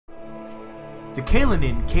The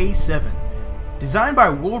Kalinin K-7, designed by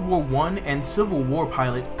World War I and Civil War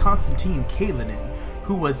pilot Konstantin Kalinin,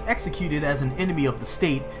 who was executed as an enemy of the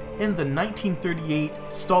state in the 1938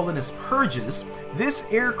 Stalinist purges, this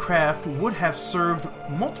aircraft would have served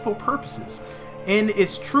multiple purposes. In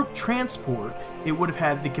its troop transport, it would have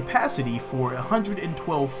had the capacity for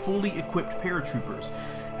 112 fully equipped paratroopers.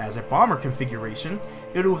 As a bomber configuration,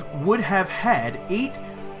 it would have had 8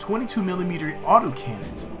 22mm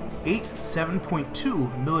autocannons, 8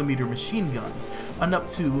 7.2mm machine guns, and up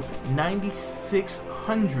to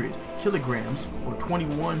 9,600 kilograms or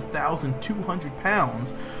 21,200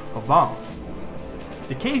 pounds of bombs.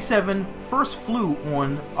 The K-7 first flew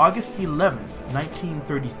on August 11th,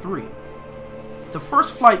 1933. The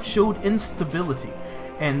first flight showed instability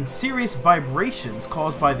and serious vibrations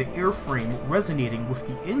caused by the airframe resonating with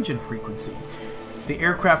the engine frequency. The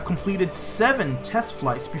aircraft completed 7 test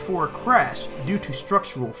flights before a crash due to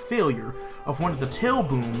structural failure of one of the tail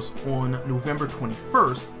booms on November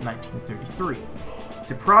 21st, 1933.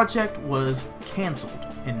 The project was cancelled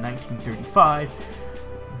in 1935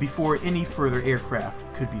 before any further aircraft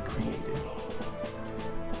could be created.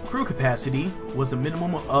 Crew capacity was a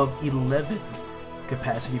minimum of 11.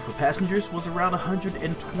 Capacity for passengers was around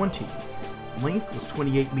 120. Length was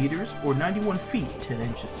 28 meters or 91 feet 10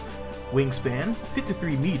 inches. Wingspan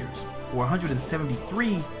 53 meters or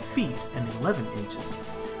 173 feet and 11 inches.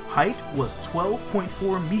 Height was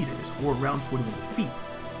 12.4 meters or around 41 feet.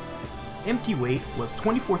 Empty weight was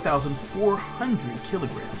 24,400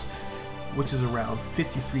 kilograms, which is around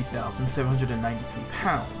 53,793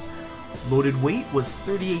 pounds. Loaded weight was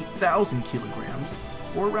 38,000 kilograms,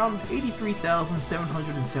 or around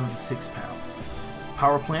 83,776 pounds.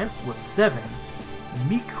 Power plant was 7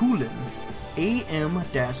 Mikulin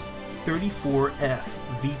AM-34F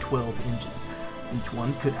V12 engines. Each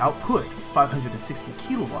one could output 560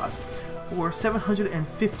 kilowatts, or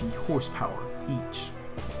 750 horsepower each.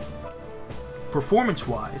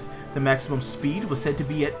 Performance-wise, the maximum speed was said to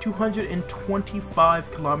be at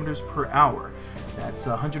 225 kilometers per hour. That's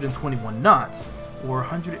 121 knots, or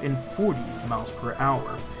 140 miles per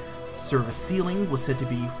hour. Service ceiling was said to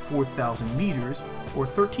be 4,000 meters, or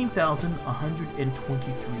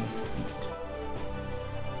 13,123 feet.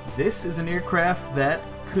 This is an aircraft that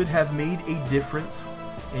could have made a difference,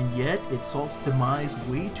 and yet it saw its demise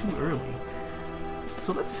way too early.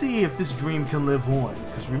 So let's see if this dream can live on,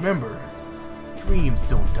 because remember, dreams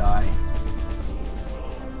don't die.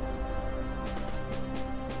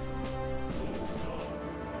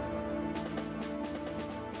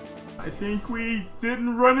 I think we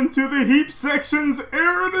didn't run into the heap sections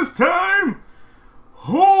error this time.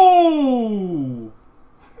 Ho!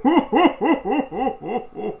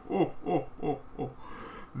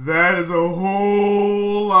 That is a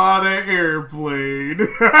whole lot of airplane.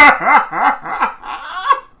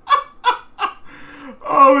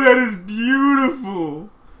 Oh, that is beautiful.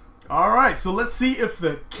 Alright, so let's see if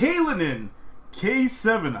the Kalinin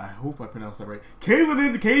K-7, I hope I pronounced that right,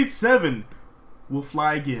 Kalinin K-7 will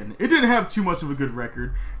fly again. It didn't have too much of a good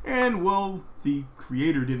record, and well, the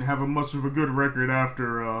creator didn't have much of a good record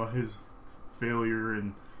after his failure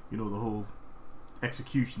and, you know, the whole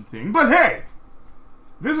execution thing. But hey,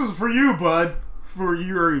 this is for you, bud, for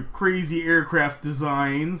your crazy aircraft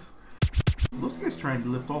designs. Looks like it's trying to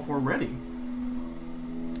lift off already.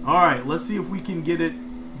 Alright, let's see if we can get it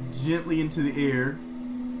gently into the air.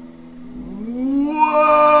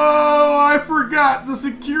 Whoa! I forgot to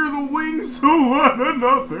secure the wings to one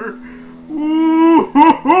another. Ooh,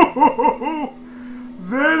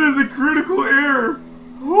 that is a critical error.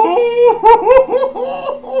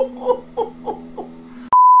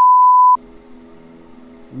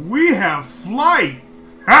 We have flight.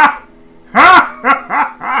 Ha! Ha!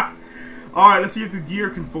 Ha! Ha! All right, let's see if the gear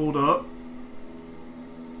can fold up.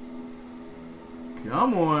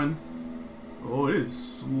 Come on. Oh, it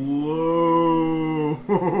is slow.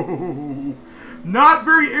 Not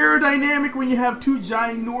very aerodynamic when you have 2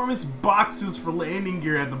 ginormous boxes for landing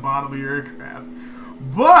gear at the bottom of your aircraft.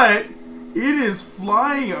 But it is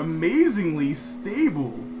flying amazingly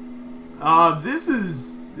stable. This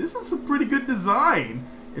is a pretty good design.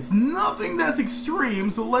 It's nothing that's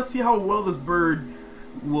extreme, so let's see how well this bird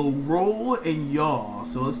will roll and yaw.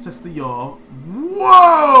 So let's test the yaw.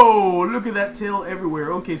 Whoa! Look at that tail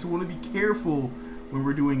everywhere. Okay, so we want to be careful when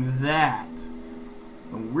we're doing that.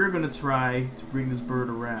 And we're going to try to bring this bird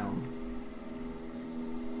around.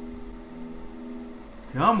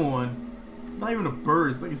 Come on. It's not even a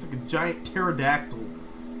bird. It's like a giant pterodactyl.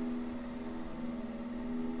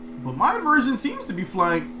 But my version seems to be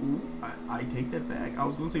flying. Ooh, I take that back. I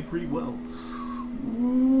was going to say pretty well.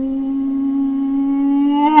 Ooh.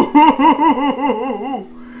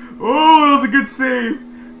 Oh, that was a good save.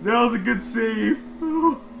 That was a good save.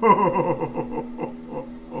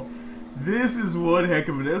 This is one heck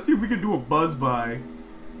of a... Let's see if we can do a buzz by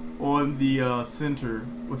on the center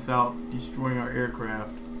without destroying our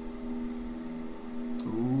aircraft.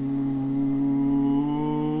 Ooh.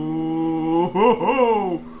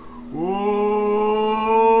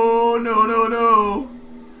 Oh, no, no, no.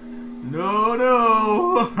 No,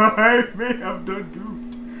 no. I may have done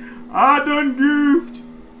goofed. I done goofed.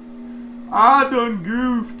 I done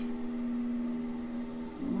goofed.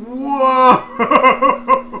 Whoa.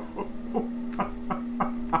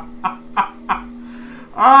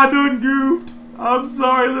 I done goofed. I'm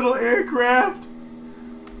sorry, little aircraft.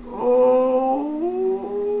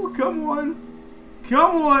 Oh, come on.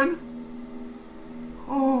 Come on.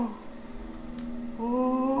 Oh.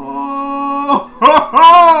 Oh.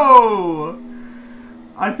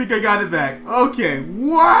 I think I got it back. Okay.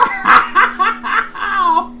 Wow.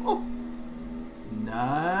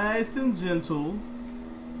 Nice and gentle.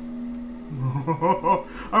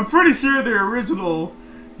 I'm pretty sure the original,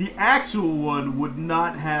 the actual one, would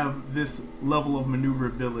not have this level of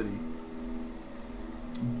maneuverability.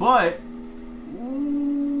 But, ooh,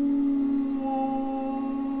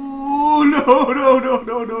 no, no, no,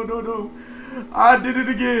 no, no, no, no. I did it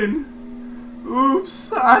again.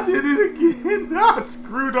 Oops, I did it again. I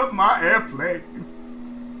screwed up my airplane.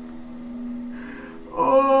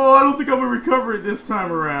 Oh, I don't think I'm going to recover it this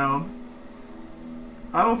time around.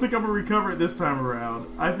 I don't think I'm going to recover it this time around.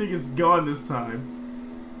 I think it's gone this time.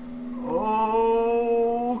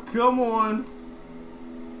 Oh, come on.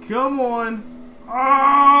 Come on.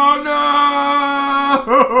 Oh, no!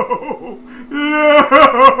 No!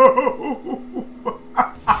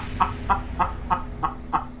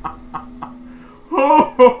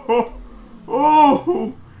 Oh,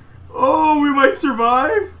 oh, oh, we might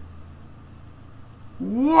survive.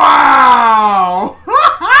 Wow!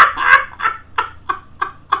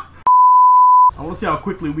 I want to see how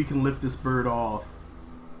quickly we can lift this bird off.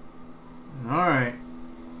 Alright.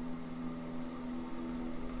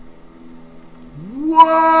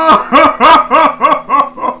 Whoa!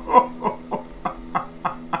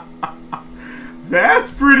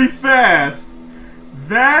 That's pretty fast.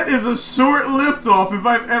 That is a short liftoff if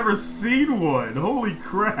I've ever seen one. Holy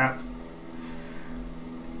crap.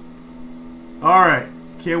 Alright.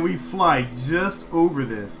 Can we fly just over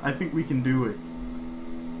this? I think we can do it.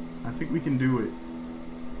 I think we can do it.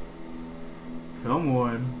 Come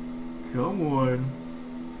on. Come on.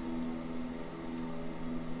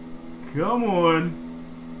 Come on.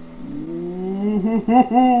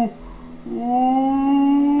 Ooh.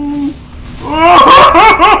 Ooh.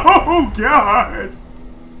 Oh, God.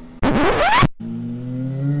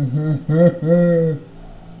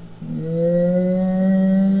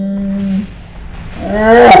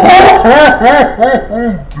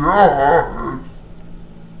 God.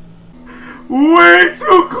 Way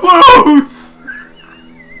too close.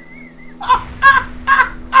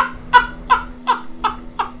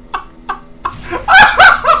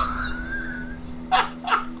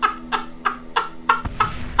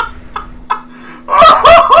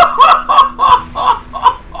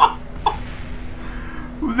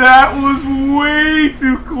 That was way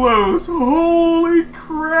too close. Holy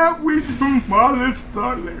crap, we demolished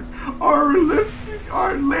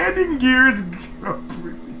our landing gear is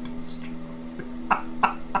completely destroyed.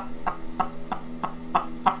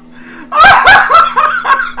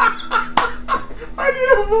 I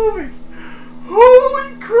need a moment.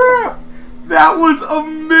 Holy crap. That was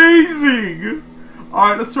amazing.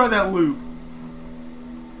 Alright, let's try that loop.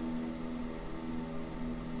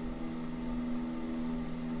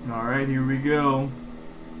 Alright, here we go.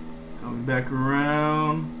 Coming back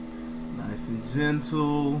around. Nice and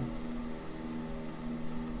gentle.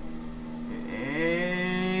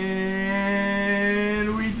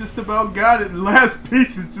 And we just about got it. The last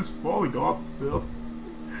piece is just falling off still.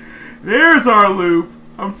 There's our loop.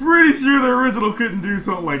 I'm pretty sure the original couldn't do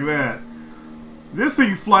something like that. This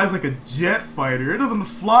thing flies like a jet fighter. It doesn't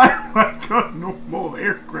fly like a normal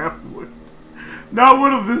aircraft would. Not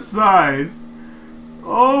one of this size.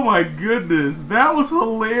 Oh my goodness, that was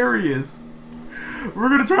hilarious. We're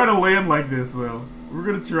gonna try to land like this though. We're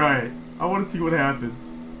gonna try it. I want to see what happens.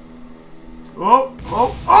 Oh,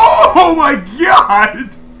 oh, oh my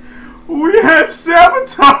God! We have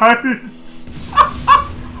sabotage!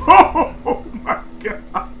 Oh my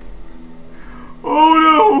God! Oh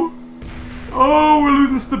no! Oh, we're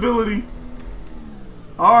losing stability.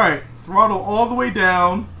 Alright, throttle all the way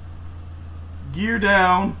down. Gear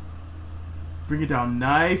down. Bring it down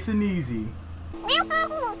nice and easy.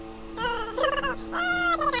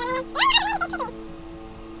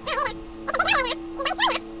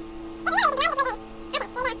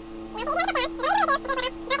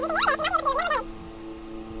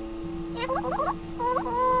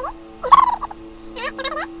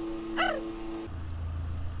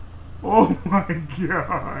 Oh my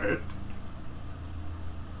god.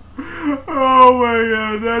 Oh my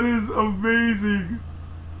god, that is amazing.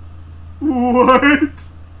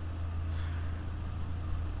 What?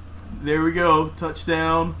 There we go,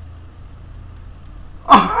 touchdown.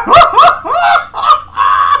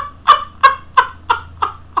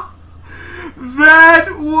 That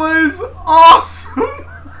was awesome.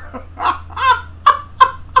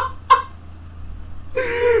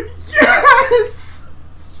 Yes!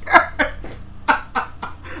 Yes!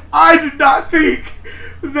 I did not think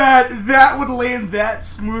that would land that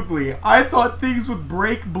smoothly. I thought things would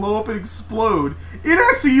break, blow up, and explode. It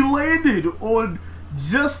actually landed on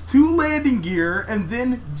just 2 landing gear and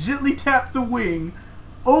then gently tapped the wing.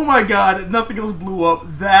 Oh my god, nothing else blew up.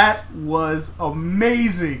 That was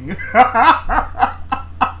amazing.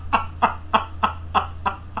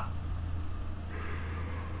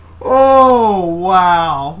 Oh,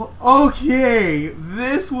 wow. Okay,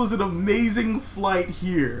 this was an amazing flight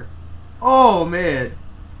here. Oh, man.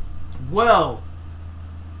 Well,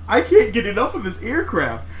 I can't get enough of this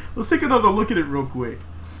aircraft. Let's take another look at it real quick.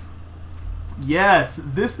 Yes,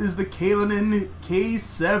 this is the Kalinin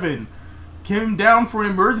K7. Came down for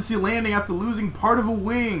an emergency landing after losing part of a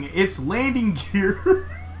wing. Its landing gear,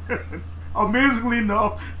 amazingly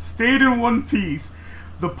enough, stayed in one piece.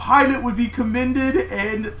 The pilot would be commended,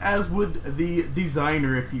 and as would the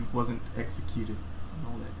designer if he wasn't executed. And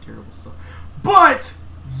all that terrible stuff. But,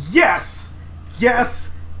 yes!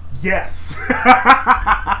 Yes! Yes!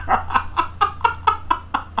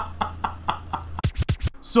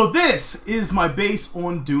 So this is my base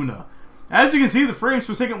on Duna. As you can see, the frames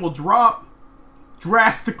per second will drop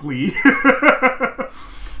drastically.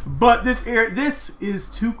 But this is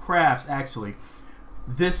 2 crafts actually.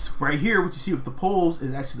 This right here, what you see with the poles,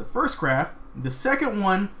 is actually the first craft. The second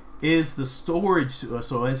one is the storage,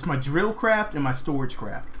 so it's my drill craft and my storage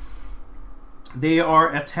craft. They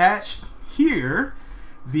are attached here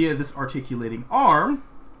via this articulating arm,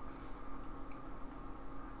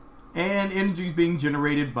 and energy is being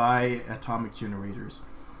generated by atomic generators.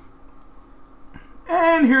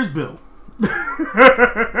 And here's Bill.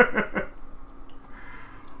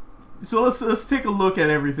 So let's take a look at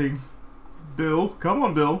everything. Bill, come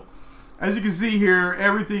on, Bill. As you can see here,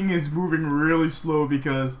 everything is moving really slow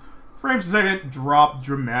because frames per second drop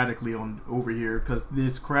dramatically on over here because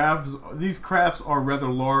these crafts are rather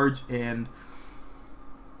large and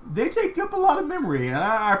they take up a lot of memory. And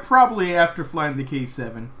I probably, after flying the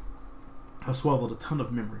K7, I swallowed a ton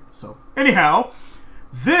of memory. So anyhow,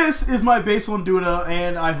 this is my base on Duna,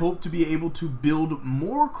 and I hope to be able to build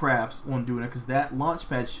more crafts on Duna because that launch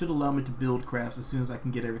pad should allow me to build crafts as soon as I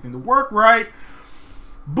can get everything to work right.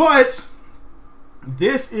 But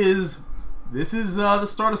this is the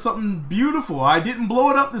start of something beautiful. I didn't blow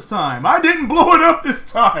it up this time. I didn't blow it up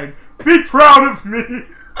this time. Be proud of me.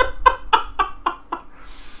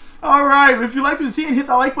 Alright, if you like what you see, hit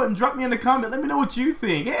that like button, drop me in the comment, let me know what you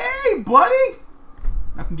think. Hey, buddy!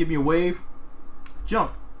 Now can give me a wave.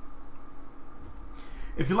 Jump.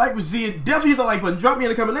 If you like what you see, definitely hit the like button, drop me in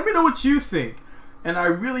the comment, let me know what you think. And I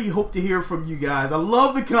really hope to hear from you guys. I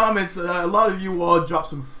love the comments. A lot of you all drop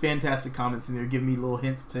some fantastic comments in there, give me little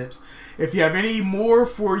hints, tips. If you have any more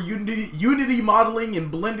for Unity modeling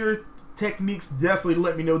and Blender techniques, definitely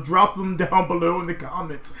let me know. Drop them down below in the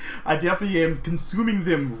comments. I definitely am consuming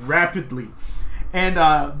them rapidly. And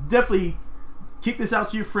definitely kick this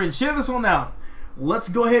out to your friends. Share this on out. Let's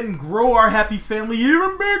go ahead and grow our happy family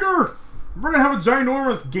even bigger. We're gonna have a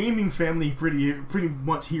ginormous gaming family pretty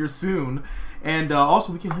much here soon. And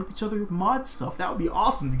also we can help each other mod stuff. That would be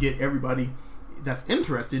awesome to get everybody that's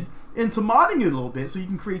interested into modding it a little bit so you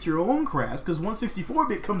can create your own crafts, because once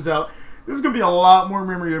 64-bit comes out, there's going to be a lot more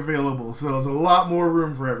memory available, so there's a lot more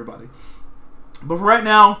room for everybody. But for right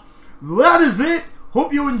now, that is it.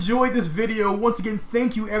 Hope you enjoyed this video. Once again,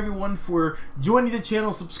 thank you everyone for joining the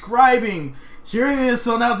channel, subscribing, sharing this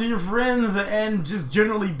on out to your friends, and just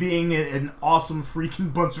generally being an awesome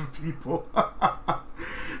freaking bunch of people.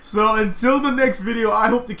 So until the next video, I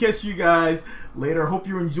hope to catch you guys later. I hope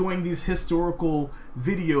you're enjoying these historical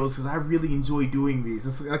videos because I really enjoy doing these.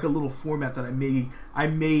 It's like a little format that I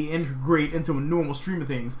may integrate into a normal stream of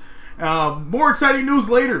things. More exciting news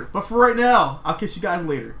later, but for right now, I'll catch you guys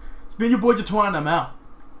later. It's been your boy Jatwan, and I'm out.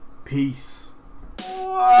 Peace.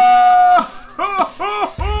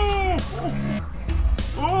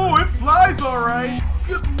 Oh, it flies all right.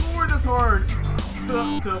 Good lord, that's hard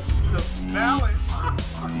to balance.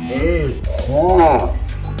 Oh,